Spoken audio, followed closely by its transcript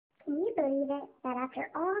Can you believe it, that after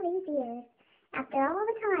all these years, after all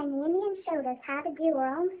the time the Indians showed us how to do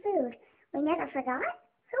our own food, we never forgot?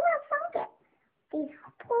 Who else sunk it? These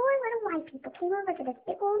poor little white people came over to this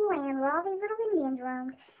big old land where all these little Indians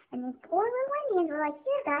roamed, and these poor little Indians were like,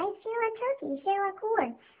 here guys, share our turkey, share our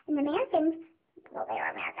corn. And the Americans, well, they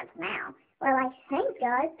are Americans now, were like, thanks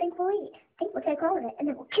guys, think we'll eat, think we'll take all of it, and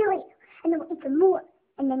then we'll kill you, and then we'll eat some more.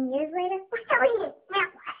 And then years later, we're still eating. Now,